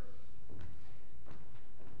altar.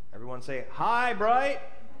 Everyone say, "Hi, Bright."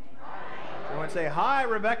 Everyone say, "Hi,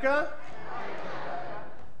 Rebecca."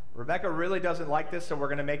 Rebecca really doesn't like this, so we're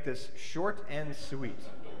going to make this short and sweet.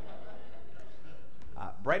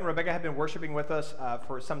 Bright and Rebecca have been worshiping with us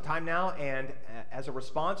for some time now, and as a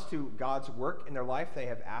response to God's work in their life, they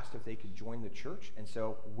have asked if they could join the church, and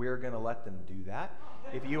so we're going to let them do that.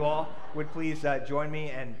 If you all would please join me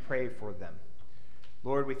and pray for them.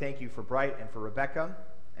 Lord, we thank you for Bright and for Rebecca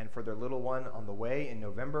and for their little one on the way in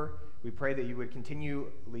November. We pray that you would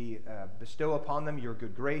continually bestow upon them your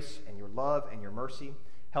good grace and your love and your mercy.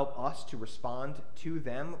 Help us to respond to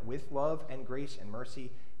them with love and grace and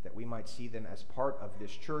mercy, that we might see them as part of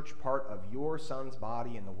this church, part of your Son's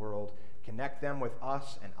body in the world. Connect them with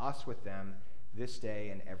us and us with them this day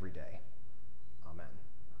and every day. Amen.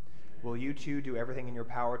 Will you too do everything in your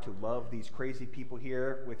power to love these crazy people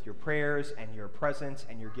here with your prayers and your presence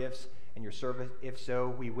and your gifts and your service? If so,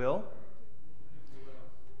 we will.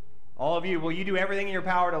 All of you, will you do everything in your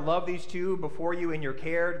power to love these two before you in your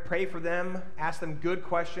care? Pray for them, ask them good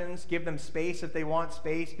questions, give them space if they want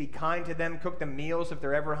space, be kind to them, cook them meals if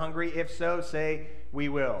they're ever hungry. If so, say, "We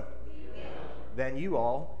will." We will. Then you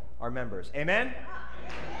all are members. Amen?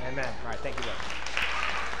 Amen. All right, thank you, guys.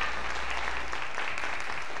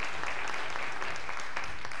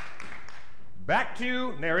 Back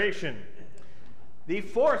to narration. The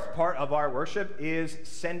fourth part of our worship is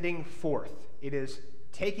sending forth. It is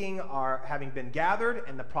taking our having been gathered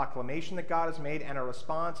and the proclamation that God has made and our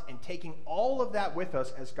response, and taking all of that with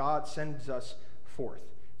us as God sends us forth.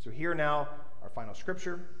 So here now, our final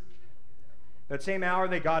scripture. That same hour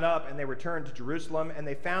they got up and they returned to Jerusalem, and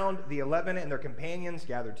they found the 11 and their companions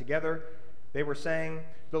gathered together. They were saying,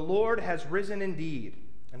 "The Lord has risen indeed,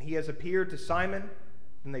 and he has appeared to Simon."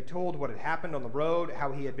 And they told what had happened on the road,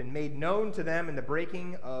 how he had been made known to them in the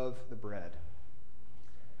breaking of the bread.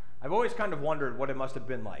 I've always kind of wondered what it must have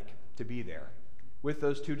been like to be there with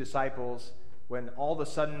those two disciples when all of a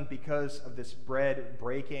sudden, because of this bread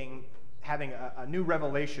breaking, having a new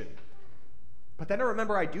revelation. But then I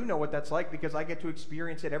remember I do know what that's like because I get to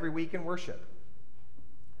experience it every week in worship.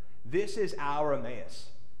 This is our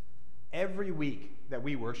Emmaus. Every week that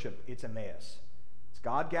we worship, it's Emmaus. It's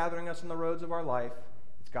God gathering us on the roads of our life.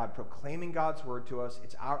 It's God proclaiming God's word to us.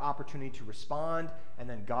 It's our opportunity to respond, and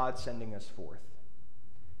then God sending us forth.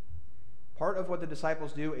 Part of what the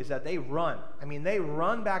disciples do is that they run. They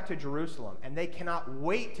run back to Jerusalem, and they cannot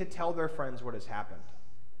wait to tell their friends what has happened.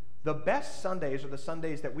 The best Sundays are the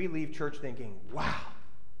Sundays that we leave church thinking, wow,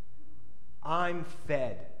 I'm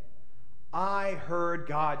fed. I heard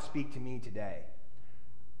God speak to me today.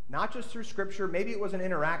 Not just through Scripture, maybe it was an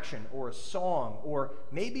interaction or a song, or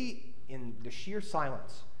maybe in the sheer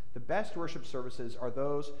silence. The best worship services are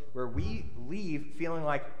those where we leave feeling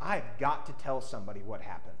like, I've got to tell somebody what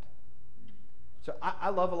happened. So I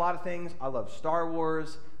love a lot of things. I love Star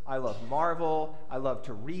Wars. I love Marvel. I love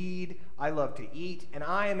to read. I love to eat. And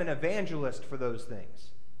I am an evangelist for those things.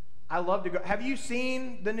 I love to go. Have you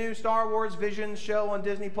seen the new Star Wars Visions show on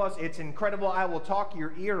Disney Plus? It's incredible. I will talk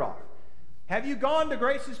your ear off. Have you gone to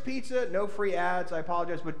Grace's Pizza? No free ads, I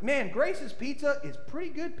apologize. But man, Grace's Pizza is pretty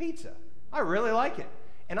good pizza. I really like it.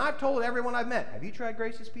 And I've told everyone I've met, have you tried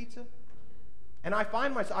Grace's Pizza? And I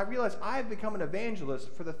realize I have become an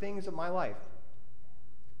evangelist for the things of my life.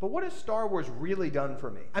 But what has Star Wars really done for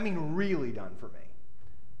me? Really done for me.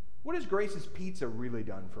 What has Grace's Pizza really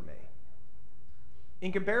done for me?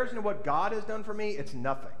 In comparison to what God has done for me, it's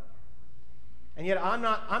nothing. And yet I'm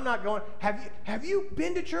not going, have you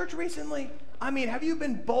been to church recently? Have you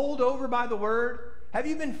been bowled over by the word? Have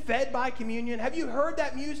you been fed by communion? Have you heard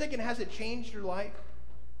that music and has it changed your life?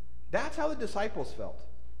 That's how the disciples felt.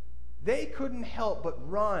 They couldn't help but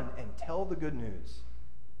run and tell the good news.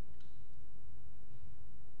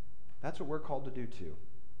 That's what we're called to do too.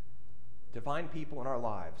 To find people in our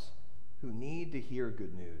lives who need to hear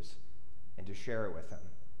good news and to share it with them.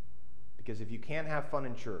 Because if you can't have fun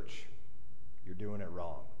in church, you're doing it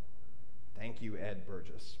wrong. Thank you, Ed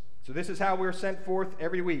Burgess. So this is how we're sent forth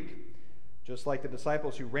every week. Just like the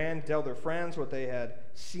disciples who ran to tell their friends what they had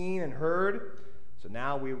seen and heard. So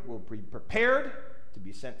now we will be prepared to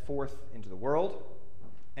be sent forth into the world.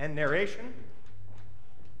 And narration.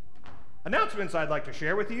 Announcements I'd like to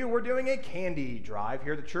share with you. We're doing a candy drive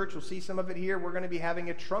here at the church. You'll see some of it here. We're going to be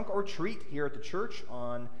having a trunk or treat here at the church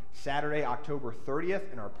on Saturday, October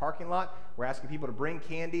 30th in our parking lot. We're asking people to bring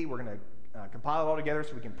candy. We're going to compile it all together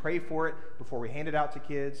so we can pray for it before we hand it out to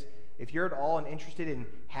kids. If you're at all interested in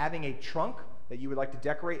having a trunk that you would like to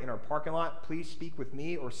decorate in our parking lot, please speak with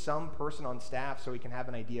me or some person on staff so we can have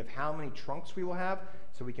an idea of how many trunks we will have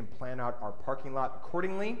so we can plan out our parking lot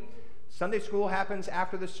accordingly. Sunday school happens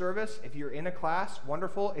after the service. If you're in a class,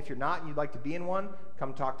 wonderful. If you're not and you'd like to be in one,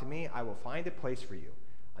 come talk to me. I will find a place for you.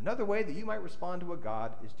 Another way that you might respond to what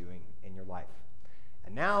God is doing in your life.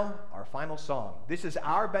 And now, our final song. This is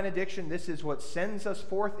our benediction. This is what sends us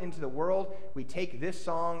forth into the world. We take this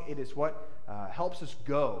song. It is what helps us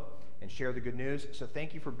go and share the good news. So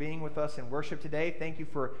thank you for being with us in worship today. Thank you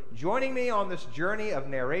for joining me on this journey of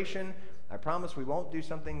narration. I promise we won't do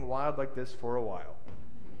something wild like this for a while.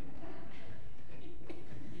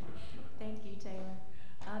 Thank you, Taylor.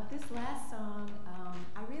 This last song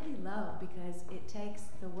I really love because it takes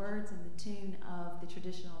the words and the tune of the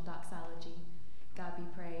traditional doxology, God be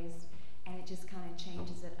praised, and it just kind of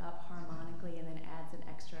changes it up harmonically and then adds an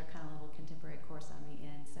extra kind of little contemporary chorus on the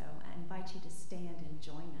end. So I invite you to stand and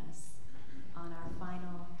join us on our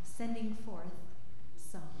final Sending Forth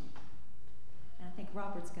song. And I think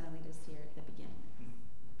Robert's going to lead us here at the beginning.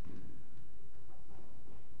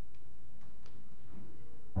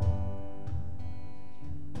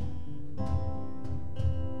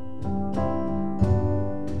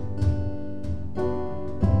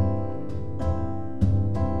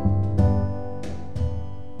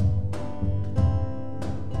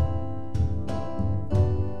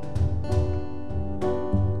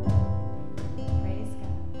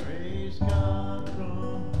 Praise God from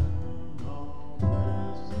whom all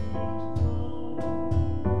blessings flow.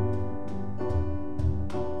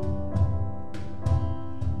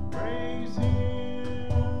 Praise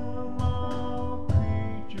Him, all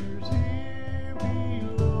creatures here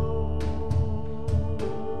below.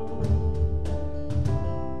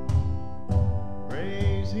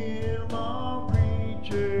 Praise Him, all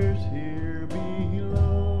creatures here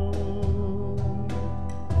below.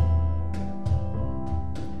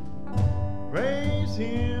 Praise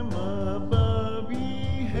Him above,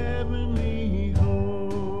 ye heavenly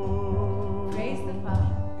hosts. Praise the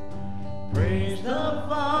Father. Praise the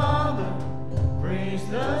Father, praise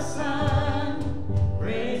the Son,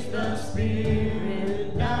 praise the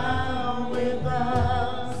Spirit down with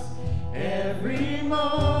us every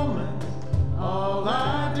moment, all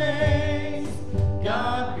our days.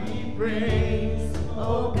 God be praised,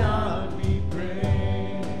 oh God be praised.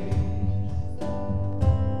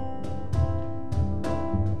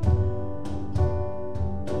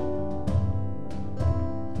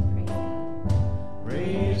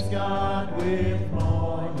 God with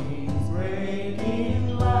morning's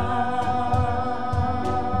breaking light.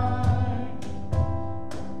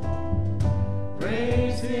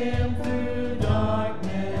 Praise Him through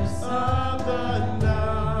darkness of the night.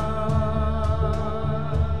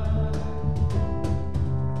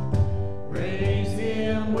 Praise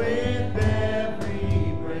Him with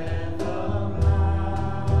every breath of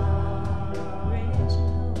life.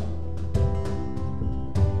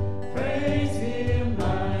 Praise Him,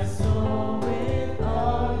 my soul, with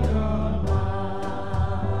all your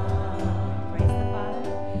might. Praise the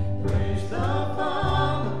Father. Praise the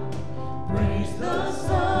Father, praise the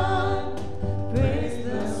Son, praise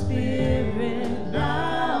the Spirit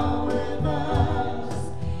now with us.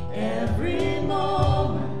 Every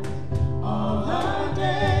moment, all our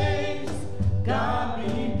days, God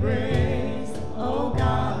be praised, oh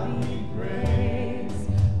God be praised.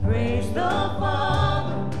 Praise the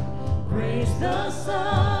Father, praise the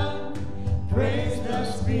Son, praise the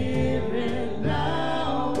Spirit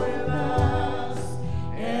now with us.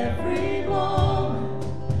 Every moment,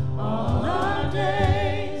 all our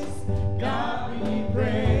days, God be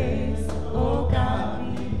praised, oh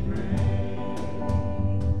God be praised.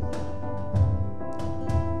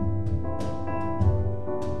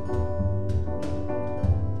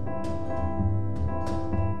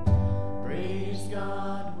 Praise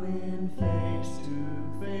God when face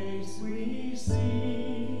to face we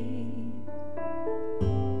see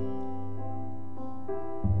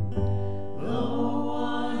the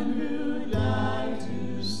one who died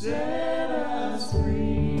to set us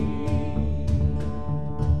free,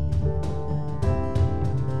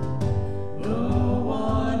 the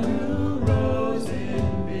one who rose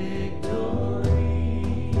in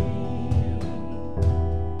victory.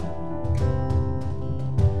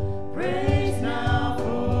 Praise now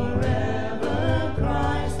forever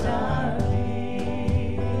Christ our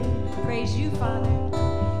King. Praise you,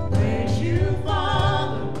 Father. Praise you,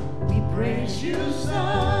 Father, we praise you,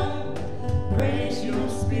 Son, praise your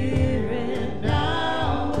Spirit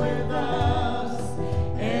now with us.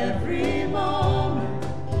 Every moment,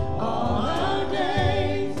 all our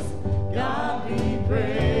days, God be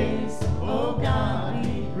praised, oh God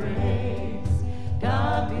be praised,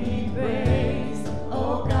 God be praised,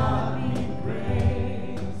 oh God be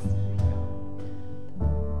praised.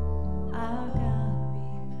 Our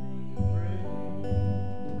God be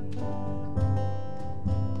praised.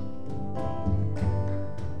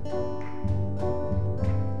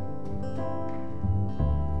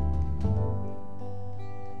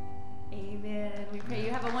 Amen. We pray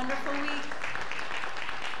you have a wonderful week.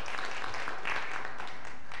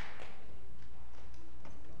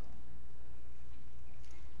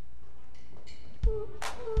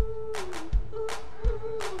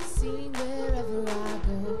 Sing wherever I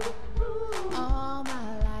go. All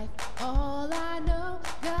my life, all I know,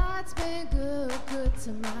 God's been good, good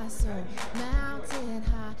to my soul. Now